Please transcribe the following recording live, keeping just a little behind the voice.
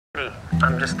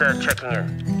I'm just checking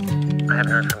in. I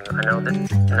haven't heard from you. I know that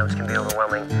notes can be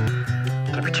overwhelming.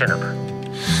 Keep your chin up.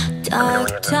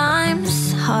 Dark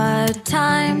times, hard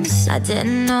times. I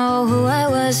didn't know who I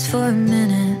was for a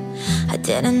minute. I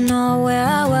didn't know where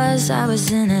I was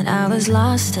in it. I was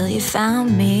lost till you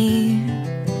found me.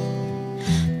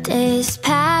 Days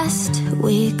passed,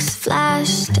 weeks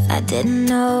flashed. I didn't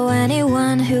know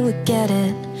anyone who would get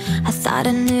it. I thought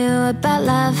I knew about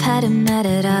love, hadn't met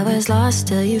it. I was lost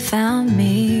till you found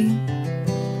me.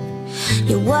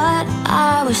 You're what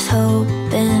I was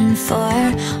hoping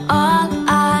for, all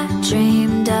I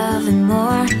dreamed of and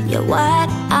more. You're what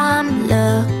I'm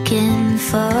looking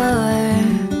for.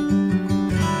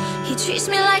 He treats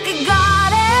me like a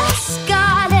goddess,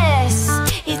 goddess.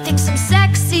 He thinks I'm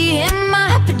sexy in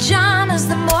my pajamas.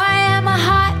 The more I am a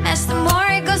hot mess, the more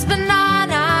he goes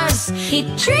bananas. He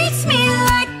treats me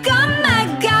like I'm a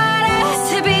goddess.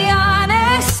 To be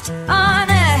honest,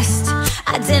 honest,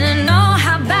 I didn't know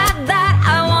how bad that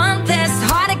I want this.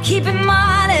 Hard to keep him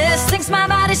honest, thinks my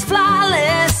body's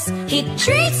flawless. He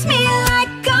treats me like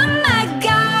I'm a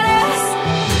goddess.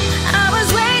 I was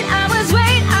waiting.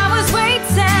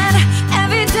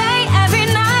 Every day, every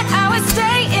night I was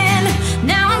staying.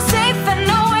 Now I'm safe and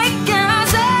awake and I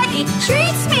say he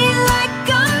treats me like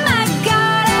I'm a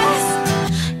goddess.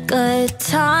 Good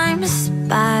times,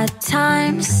 bad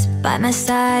times. By my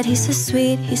side, he's so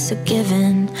sweet, he's so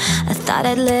giving. I thought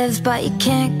I'd live, but you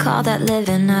can't call that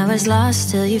living. I was lost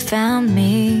till you found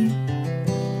me.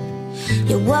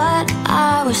 You're what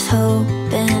I was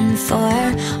hoping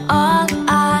for, all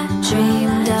I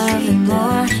dreamed of and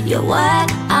more. You're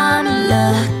what I'm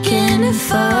looking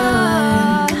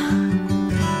for.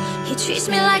 He treats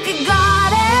me like a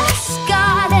goddess,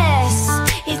 goddess.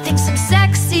 He thinks I'm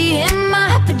sexy in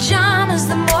my pajamas.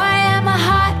 The more I am a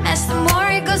hot mess, the more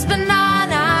he goes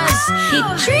bananas. He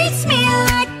treats me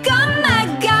like I'm a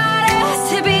goddess.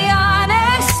 To be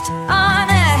honest,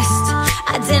 honest,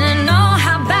 I didn't know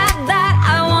how bad that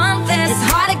I want this. It's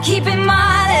hard to keep him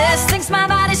modest, thinks my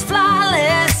body's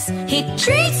flawless. He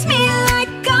treats me like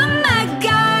I'm a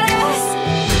goddess.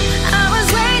 I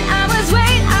was waiting.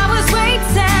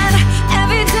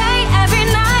 Every day, every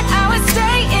night I was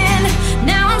staying.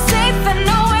 Now I'm safe and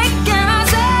awake and I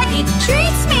say he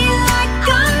treats me like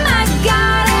I'm a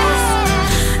goddess.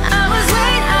 I was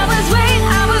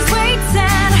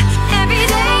waiting. Every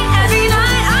day, every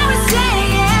night I was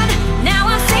staying. Now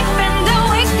I'm safe and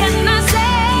awake and I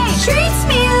say he treats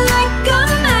me like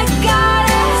I'm a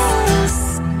goddess.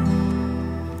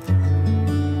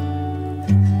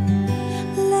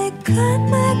 Like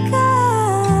I'm a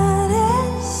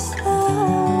goddess.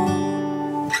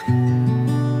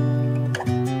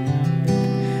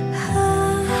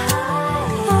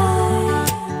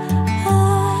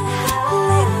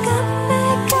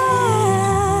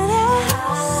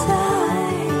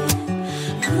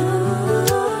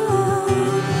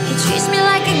 He treats me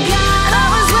like a god. I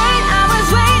was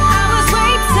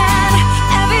waiting.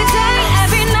 Every day,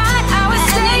 every night I was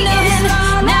staying.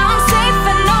 Now I'm safe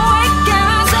and awake and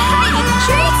I say he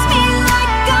treats me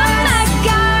like I'm a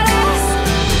goddess.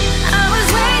 I was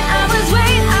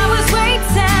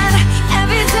waiting.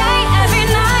 Every day, every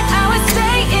night I was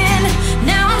staying.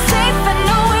 Now I'm safe and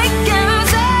awake and I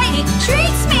say he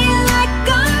treats me like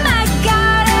I'm a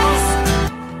goddess.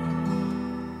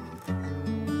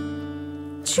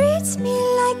 Treats me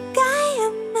like I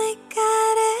am a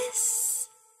goddess.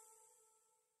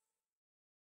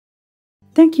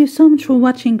 Thank you so much for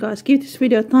watching, guys. Give this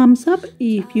video a thumbs up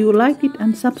if you liked it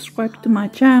and subscribe to my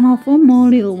channel for more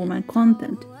Little Woman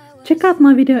content. Check out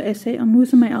my video essay on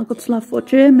Luisa May Alcott's love for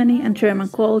Germany and German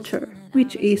culture,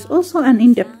 which is also an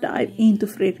in-depth dive into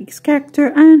Freddy's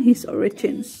character and his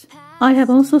origins. I have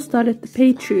also started the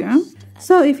Patreon,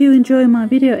 so if you enjoy my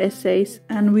video essays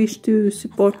and wish to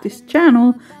support this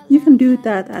channel, you can do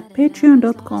that at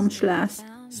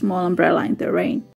patreon.com/smallumbrellaintherain.